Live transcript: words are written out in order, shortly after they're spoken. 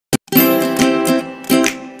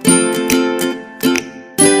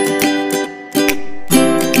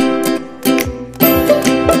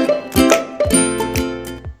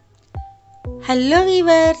Hello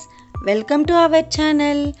weavers, welcome to our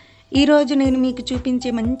channel. ఈరోజు నేను మీకు చూపించే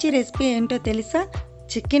మంచి రెసిపీ ఏంటో తెలుసా?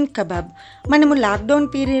 Chicken kebab. మనము లాక్డౌన్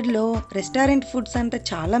పీరియడ్లో రెస్టారెంట్ ఫుడ్స్ అంతా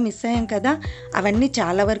చాలా మిస్ అయ్యాం కదా. అవన్నీ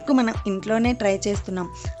చాలా వరకు మనం ఇంట్లోనే ట్రై చేస్తున్నాం.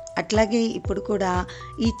 అట్లాగే ఇప్పుడు కూడా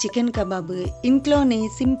ఈ చికెన్ కబాబ్ ఇంట్లోనే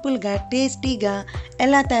సింపుల్గా టేస్టీగా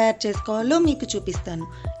ఎలా తయారు చేసుకోవాలో మీకు చూపిస్తాను.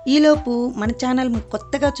 ఈలోపు మన ఛానల్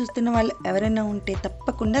కొత్తగా చూస్తున్న వాళ్ళు ఎవరైనా ఉంటే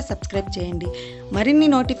తప్పకుండా సబ్స్క్రైబ్ చేయండి. మరిన్ని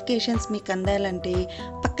నోటిఫికేషన్స్ మీకు అందాలంటే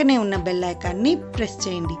పక్కనే ఉన్న బెల్ ఐకాన్ని ప్రెస్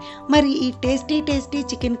చేయండి. మరి ఈ టేస్టీ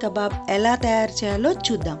చికెన్ కబాబ్ ఎలా తయారు చేయాలో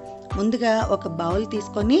చూద్దాం. ముందుగా ఒక బౌల్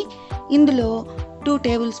తీసుకొని ఇందులో 2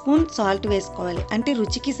 టేబుల్ స్పూన్ సాల్ట్ వేసుకోవాలి. అంటే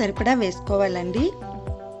రుచికి సరిపడా వేసుకోవాలండి.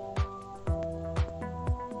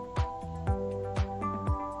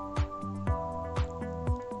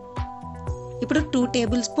 ఇప్పుడు 2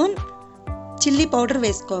 టేబుల్ స్పూన్ చిల్లీ పౌడర్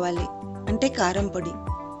వేసుకోవాలి, అంటే కారం పొడి.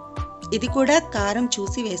 ఇది కూడా కారం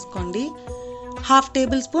చూసి వేసుకోండి. 1/2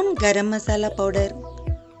 table spoon garam masala powder,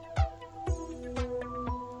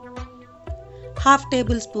 1/2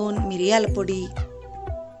 table spoon మిరియాల పొడి,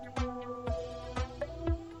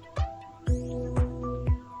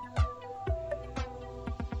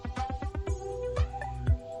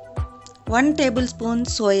 1 table spoon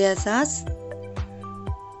soya sauce,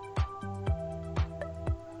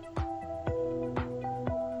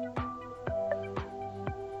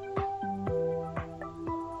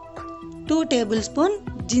 2 table spoon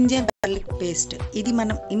ginger garlic paste. ఇది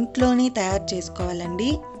మనం ఇంట్లోనే తయారు చేసుకోవాలండి.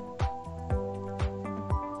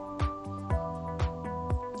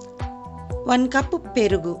 1 కప్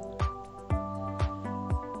పెరుగు,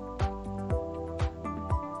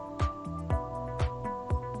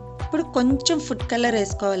 ఇప్పుడు కొంచెం ఫుడ్ కలర్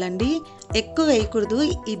వేసుకోవాలండి. ఎక్కువ వేయకూడదు,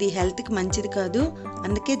 ఇది హెల్త్కి మంచిది కాదు.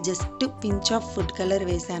 అందుకే just pinch of food colour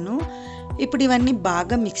వేసాను. ఇప్పుడు ఇవన్నీ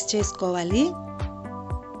బాగా మిక్స్ చేసుకోవాలి.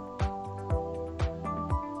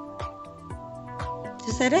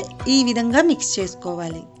 చూసారా, ఈ విధంగా మిక్స్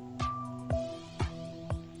చేసుకోవాలి.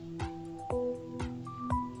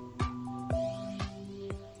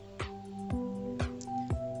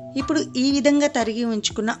 ఇప్పుడు ఈ విధంగా తరిగి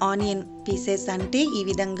ఉంచుకున్న ఆనియన్ పీసెస్, అంటే ఈ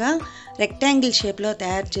విధంగా రెక్టాంగిల్ షేప్లో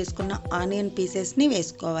తయారు చేసుకున్న ఆనియన్ పీసెస్ని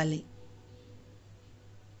వేసుకోవాలి.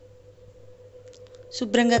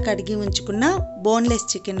 శుభ్రంగా కడిగి ఉంచుకున్న బోన్లెస్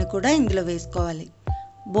చికెన్ కూడా ఇందులో వేసుకోవాలి.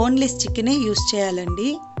 బోన్లెస్ చికెనే యూస్ చేయాలండి.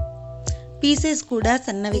 పీసెస్ కూడా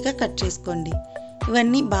సన్నవిగా కట్ చేసుకోండి.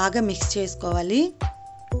 ఇవన్నీ బాగా మిక్స్ చేసుకోవాలి.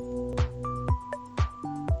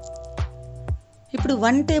 ఇప్పుడు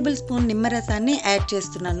 1 టేబుల్ స్పూన్ నిమ్మరసాన్ని యాడ్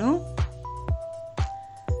చేస్తున్నాను.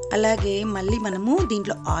 అలాగే మళ్ళీ మనము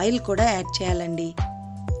దీంట్లో ఆయిల్ కూడా యాడ్ చేయాలండి.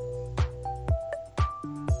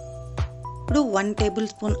 ఇప్పుడు 1 టేబుల్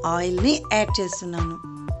స్పూన్ ఆయిల్ని యాడ్ చేస్తున్నాను.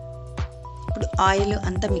 ఇప్పుడు ఆయిల్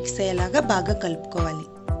అంతా మిక్స్ అయ్యేలాగా బాగా కలుపుకోవాలి.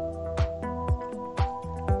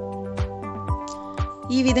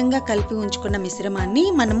 ఈ విధంగా కలిపి ఉంచుకున్న మిశ్రమాన్ని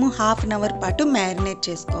మనము 1/2 అవర్ పాటు మ్యారినేట్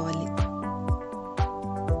చేసుకోవాలి.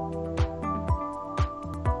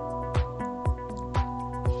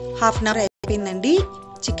 హాఫ్ అన్ అవర్ అయిపోయిందండి.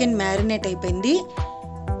 చికెన్ మ్యారినేట్ అయిపోయింది.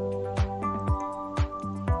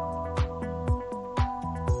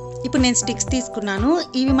 ఇప్పుడు నేను స్టిక్స్ తీసుకున్నాను.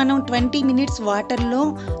 ఇవి మనం 20 మినిట్స్ వాటర్లో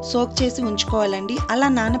సోక్ చేసి ఉంచుకోవాలండి. అలా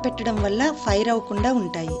నానబెట్టడం వల్ల ఫైర్ అవ్వకుండా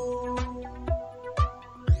ఉంటాయి.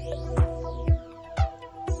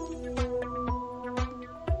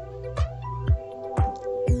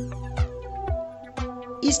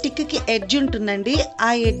 ఈ స్టిక్కి ఎడ్జ్ ఉంటుందండి. ఆ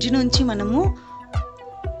ఎడ్జ్ నుంచి మనము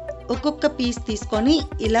ఒక్కొక్క పీస్ తీసుకొని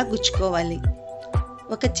ఇలా గుచ్చుకోవాలి.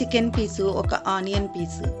 ఒక చికెన్ పీసు, ఒక ఆనియన్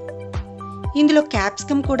పీసు. ఇందులో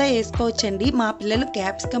క్యాప్సికమ్ కూడా వేసుకోవచ్చండి. మా పిల్లలు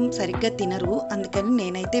క్యాప్సికమ్ సరిగ్గా తినరు, అందుకని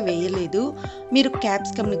నేనైతే వేయలేదు. మీరు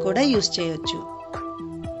క్యాప్సికమ్ని కూడా యూస్ చేయొచ్చు.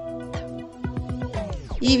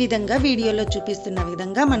 ఈ విధంగా వీడియోలో చూపిస్తున్న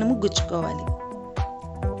విధంగా మనము గుచ్చుకోవాలి.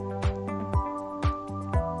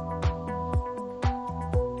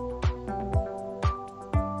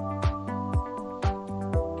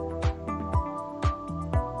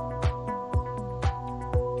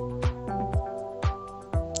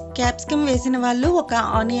 క్యాప్సికమ్ వేసిన వాళ్ళు ఒక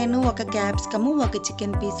ఆనియన్, ఒక క్యాప్సికమ్, ఒక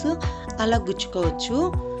చికెన్ పీసు అలా గుచ్చుకోవచ్చు.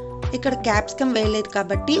 ఇక్కడ క్యాప్సికమ్ వేయలేదు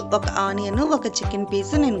కాబట్టి ఒక ఆనియన్, ఒక చికెన్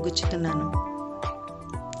పీసు నేను గుచ్చుతున్నాను.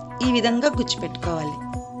 ఈ విధంగా గుచ్చి పెట్టుకోవాలి.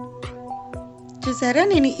 చూసారా,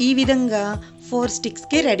 నేను ఈ విధంగా 4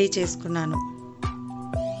 స్టిక్స్కి రెడీ చేసుకున్నాను.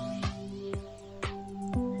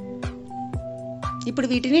 ఇప్పుడు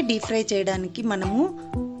వీటిని డీప్ ఫ్రై చేయడానికి మనము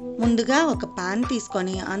ముందుగా ఒక పాన్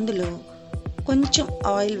తీసుకొని అందులో కొంచెం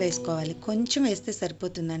ఆయిల్ వేసుకోవాలి. కొంచెం వేస్తే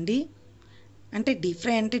సరిపోతుందండి. అంటే డీప్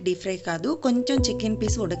ఫ్రై కాదు, కొంచెం చికెన్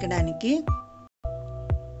పీస్ ఉడకడానికి.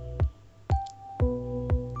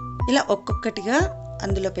 ఇలా ఒక్కొక్కటిగా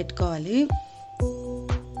అందులో పెట్టుకోవాలి.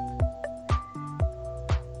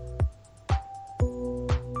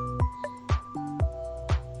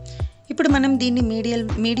 ఇప్పుడు మనం దీన్ని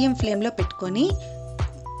మీడియం ఫ్లేమ్లో పెట్టుకొని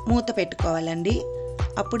మూత పెట్టుకోవాలండి.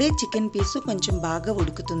 అప్పుడే చికెన్ పీసు కొంచెం బాగా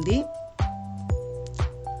ఉడుకుతుంది.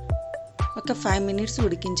 ఒక 5 మినిట్స్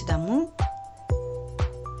ఉడికించుదాము.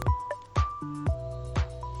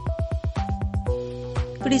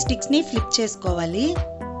 ఇప్పుడు ఈ స్టిక్స్ని ఫ్లిప్ చేసుకోవాలి.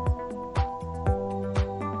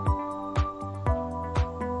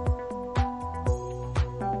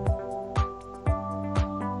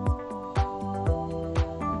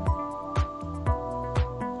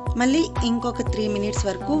 మళ్ళీ ఇంకొక 3 మినిట్స్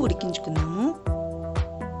వరకు ఉడికించుకుందాము.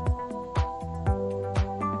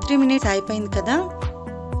 3 మినిట్స్ అయిపోయింది కదా.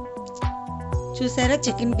 చూసారా,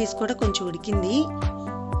 చికెన్ పీస్ కూడా కొంచెం ఉడికింది.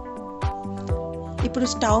 ఇప్పుడు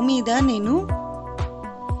స్టవ్ మీద నేను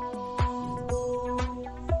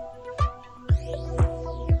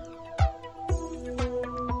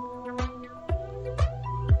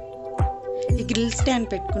ఈ గ్రిల్ స్టాండ్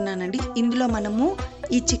పెట్టుకున్నానండి. ఇందులో మనము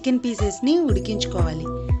ఈ చికెన్ పీసెస్ని ఉడికించుకోవాలి.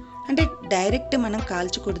 అంటే డైరెక్ట్ మనం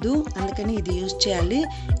కాల్చకూడదు, అందుకని ఇది యూజ్ చేయాలి.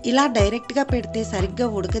 ఇలా డైరెక్ట్గా పెడితే సరిగ్గా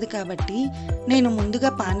ఉడకదు కాబట్టి నేను ముందుగా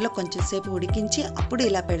పాన్లో కొంచెం సేపు ఉడికించి అప్పుడు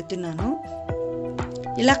ఇలా పెడుతున్నాను.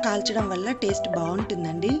 ఇలా కాల్చడం వల్ల టేస్ట్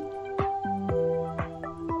బాగుంటుందండి.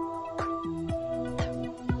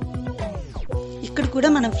 ఇక్కడ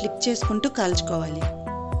కూడా మనం ఫ్లిప్ చేసుకుంటూ కాల్చుకోవాలి.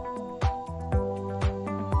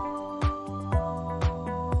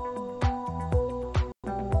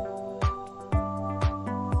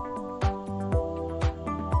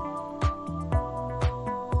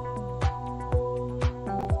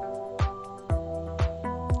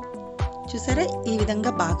 చూసారా, ఈ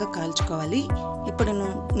విధంగా బాగా కాల్చుకోవాలి. ఇప్పుడు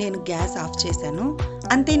నేను గ్యాస్ ఆఫ్ చేశాను.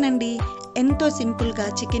 అంతేనండి, ఎంతో సింపుల్గా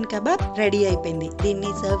చికెన్ కబాబ్ రెడీ అయిపోయింది.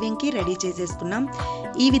 దీన్ని సర్వింగ్కి రెడీ చేసేసుకున్నాం.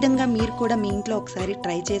 ఈ విధంగా మీరు కూడా మీ ఇంట్లో ఒకసారి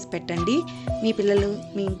ట్రై చేసి పెట్టండి. మీ పిల్లలు,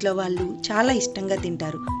 మీ ఇంట్లో వాళ్ళు చాలా ఇష్టంగా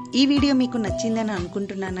తింటారు. ఈ వీడియో మీకు నచ్చిందని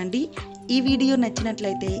అనుకుంటున్నానండి. ఈ వీడియో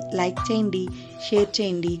నచ్చినట్లయితే లైక్ చేయండి, షేర్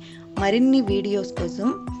చేయండి. మరిన్ని వీడియోస్ కోసం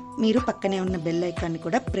మీరు పక్కనే ఉన్న బెల్ ఐకాన్ని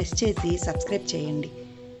కూడా ప్రెస్ చేసి సబ్స్క్రైబ్ చేయండి.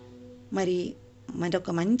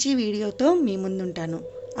 మరొక మంచి వీడియోతో మీ ముందుంటాను.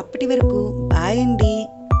 అప్పటి వరకు బాయ్ అండి.